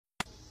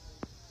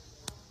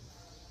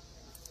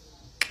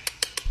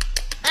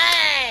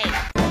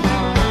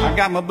I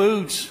got my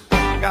boots,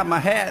 got my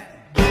hat.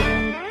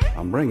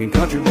 I'm bringing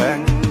country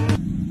back.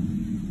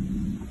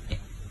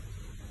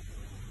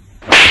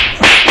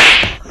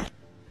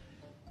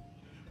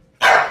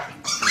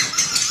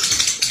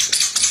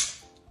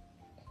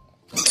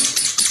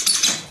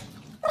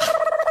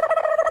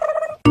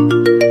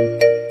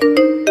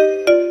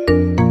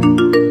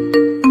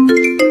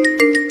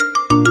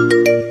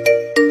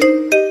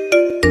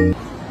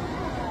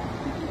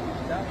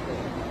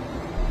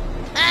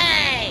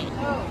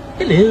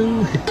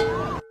 Hello.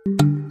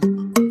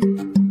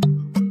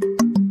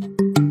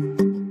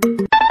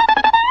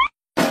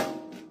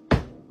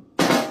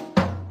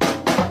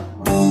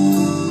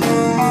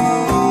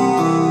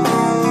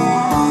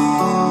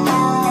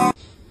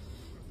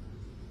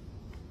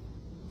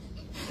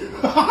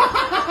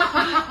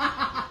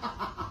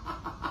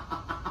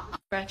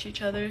 Scratch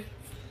each other.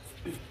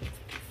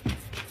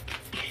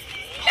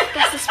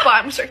 That's the spot.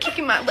 I'm gonna start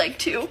kicking my leg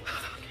too.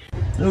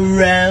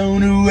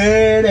 Around the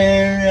world,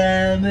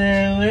 around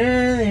the world.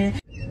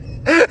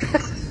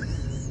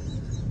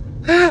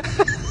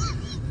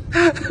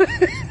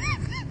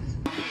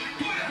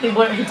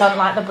 He doesn't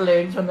like the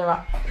balloons when they're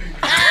up.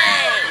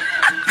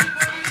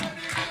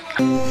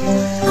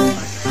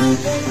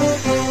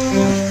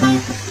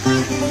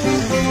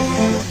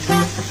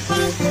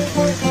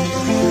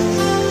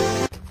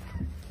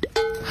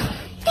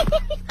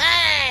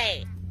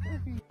 Hey!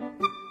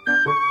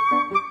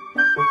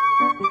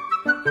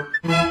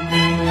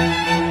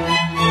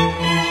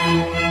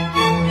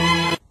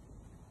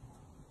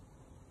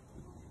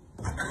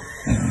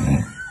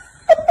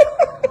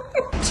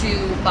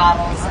 Two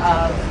bottles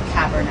of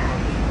Cabernet.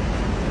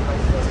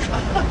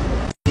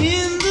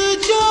 In the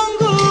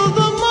jungle,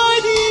 the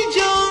mighty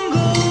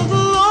jungle,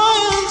 the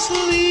lion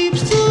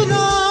sleeps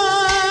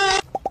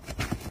tonight.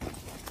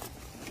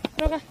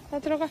 Droga, ta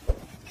droga.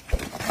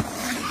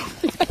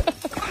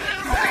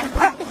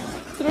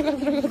 Droga.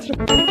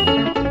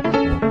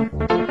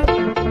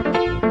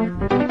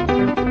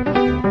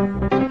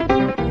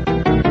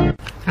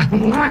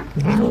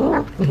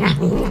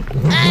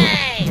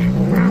 Hey!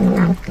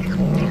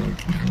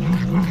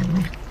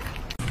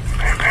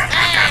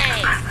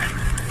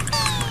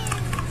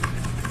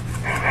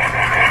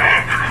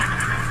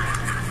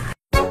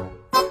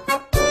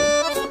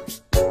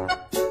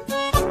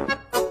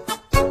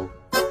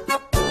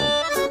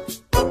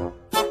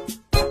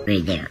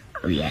 Right there.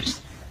 Oh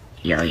yes.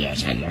 Oh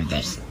yes, I love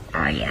this.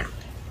 Oh yeah.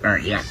 Oh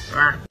yeah.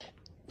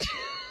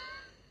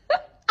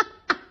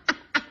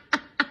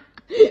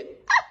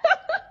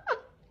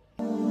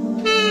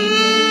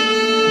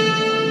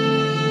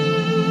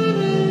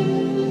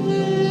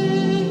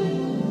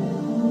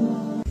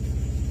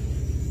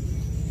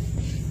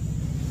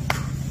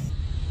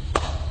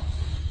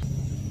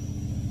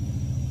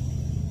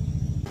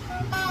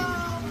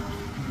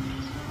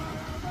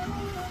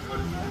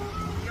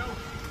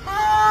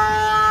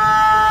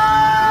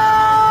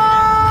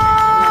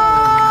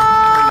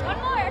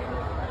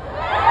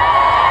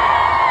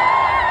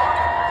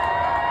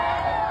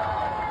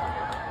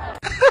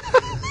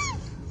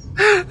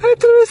 I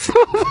threw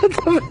myself at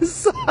the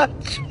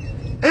massage.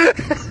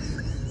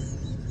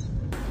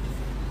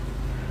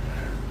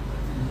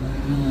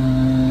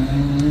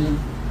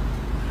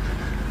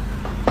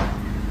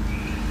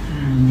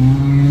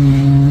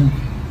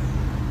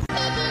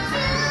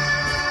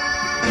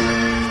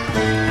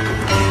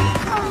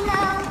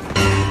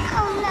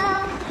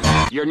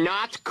 You're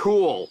not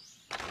cool.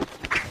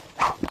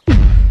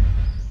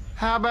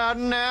 How about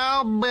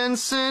now,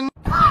 Benson?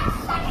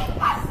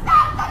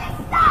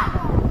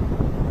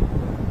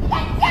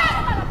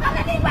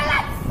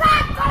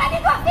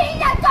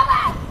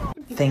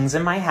 Things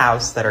in my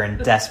house that are in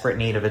desperate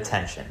need of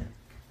attention.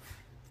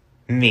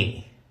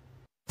 Me.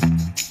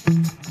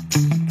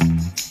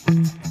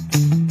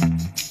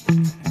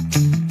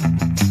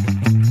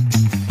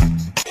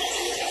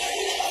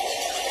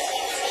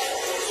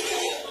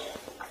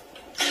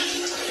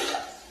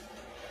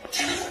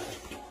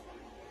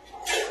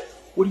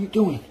 What are you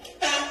doing?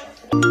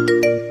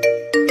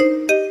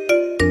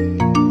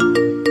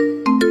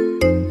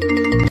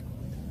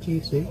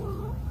 Casey, do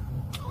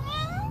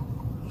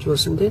you want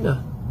some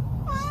dinner?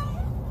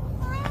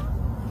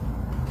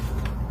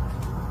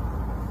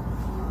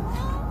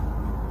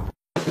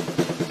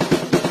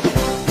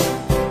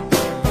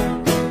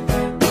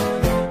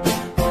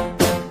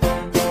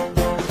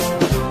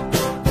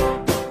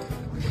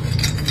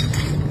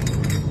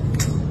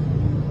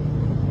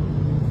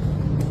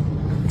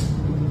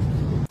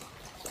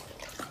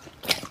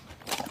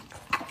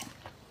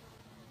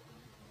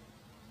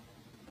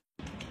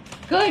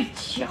 Good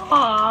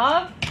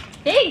job.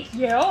 Thank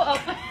you. Oh.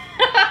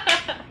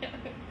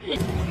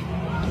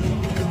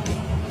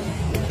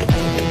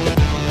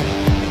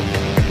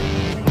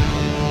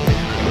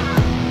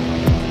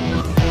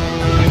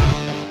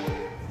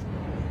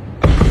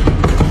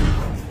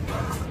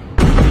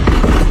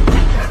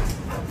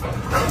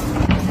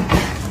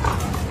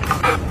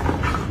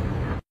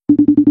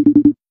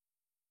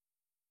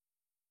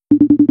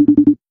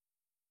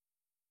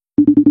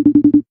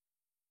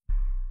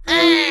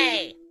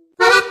 Hey!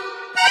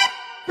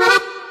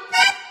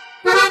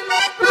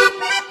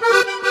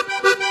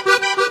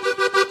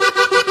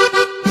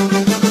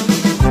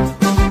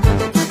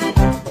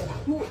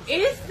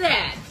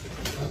 that?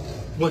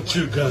 What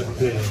you got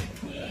there?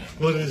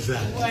 What is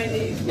that? What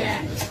is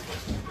that?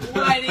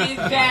 What is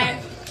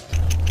that?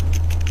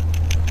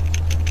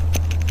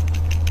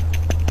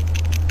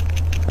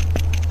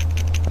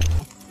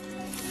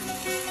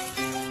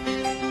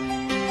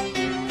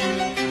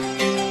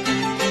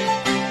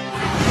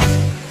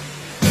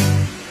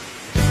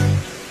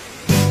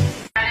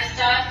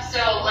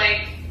 So,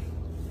 like,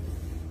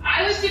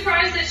 I was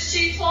surprised that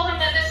she told him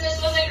that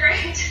business wasn't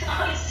great,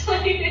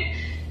 honestly.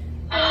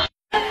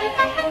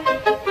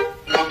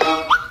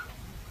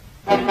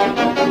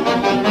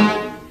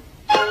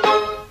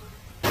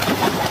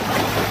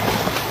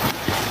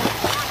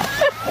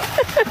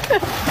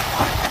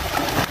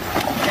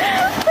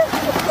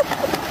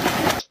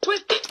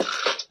 Twist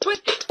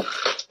it,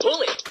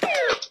 pull it,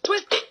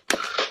 twist it,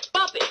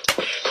 pop it,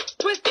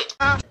 twist it.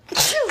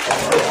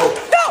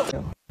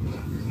 No!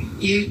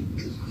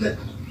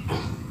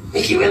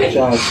 Mickey Willie.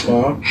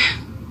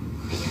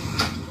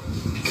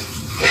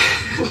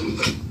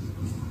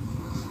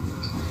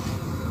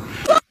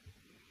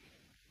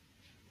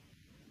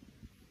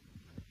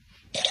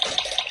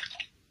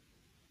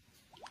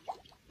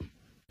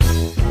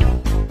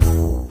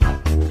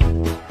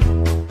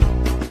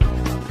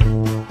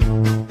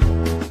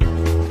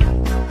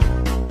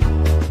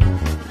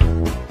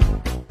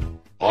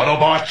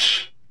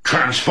 Autobots,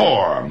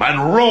 transform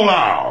and roll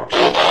out!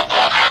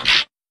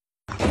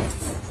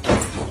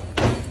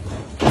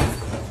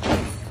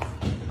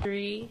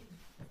 3,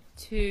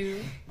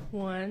 2,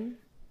 1.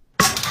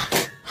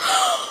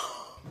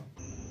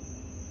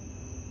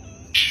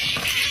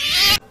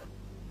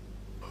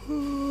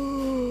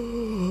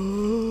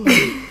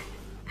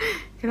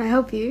 Can I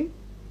help you?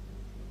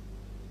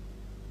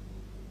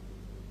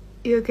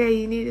 You okay?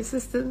 You need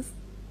assistance?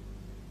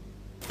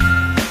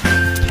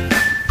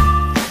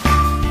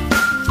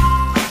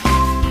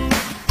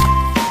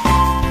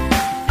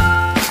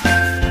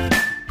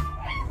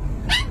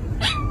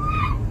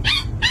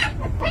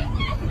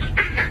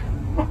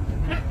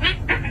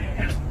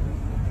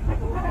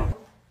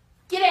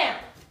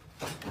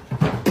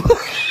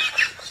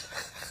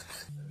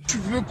 Tu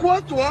veux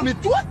quoi, toi? Mais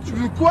toi, tu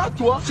veux quoi,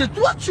 toi? C'est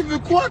toi, tu veux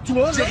quoi,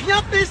 toi? J'ai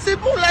rien fait, c'est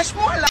bon,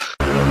 lâche-moi, là!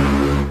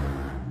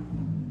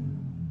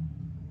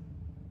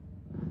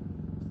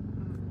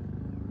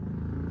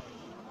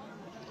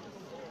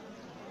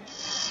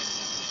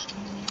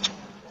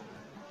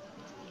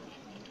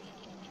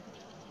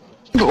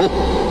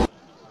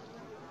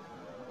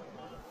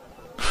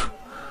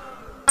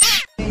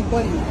 Hey,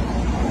 buddy.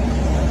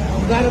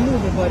 You gotta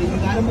move it, buddy. You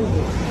gotta move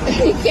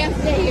it. You can't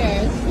stay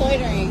here. It's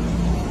loitering.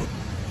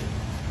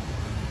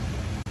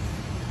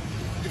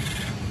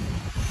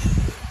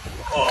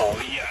 Oh,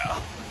 yeah.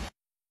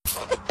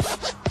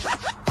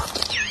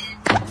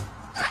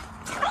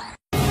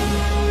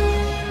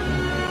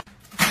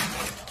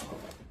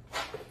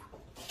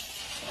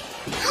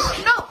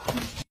 No!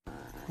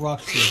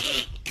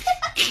 Roxy.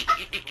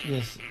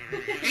 Yes.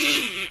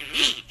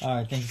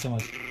 Alright, thank you so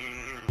much.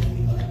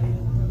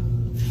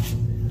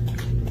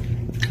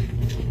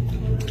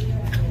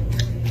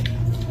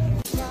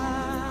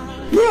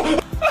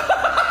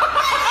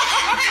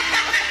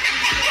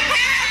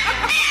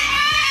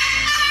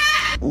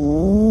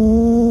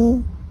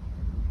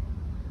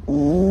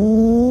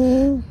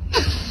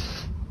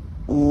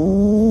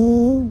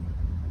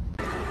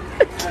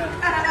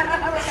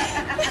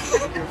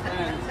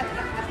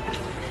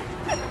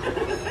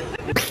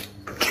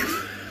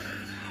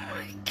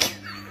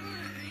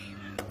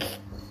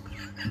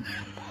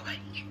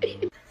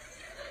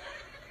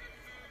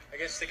 I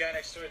guess the guy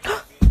next door is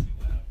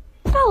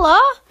Hello?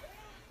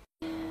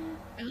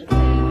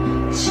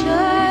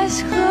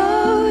 Just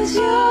close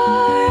your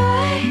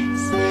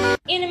eyes.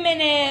 In a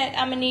minute,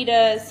 I'ma need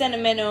a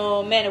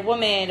sentimental man or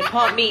woman to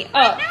pump me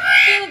up.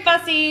 Feeling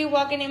fussy,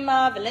 walking in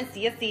my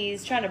Valencia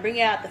C's, trying to bring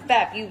out the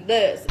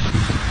fabulous.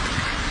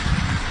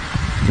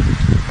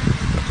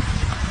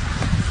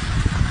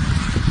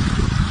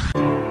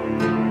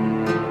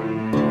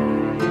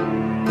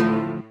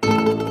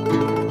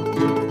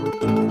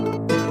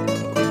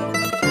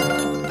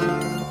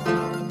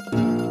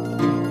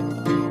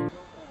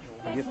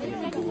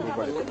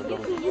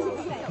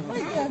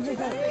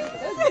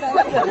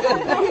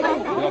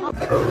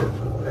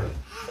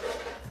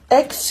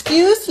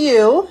 Excuse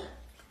you.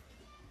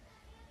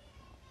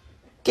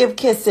 Give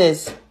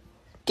kisses.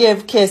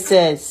 Give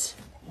kisses.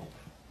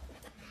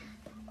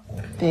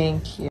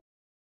 Thank you.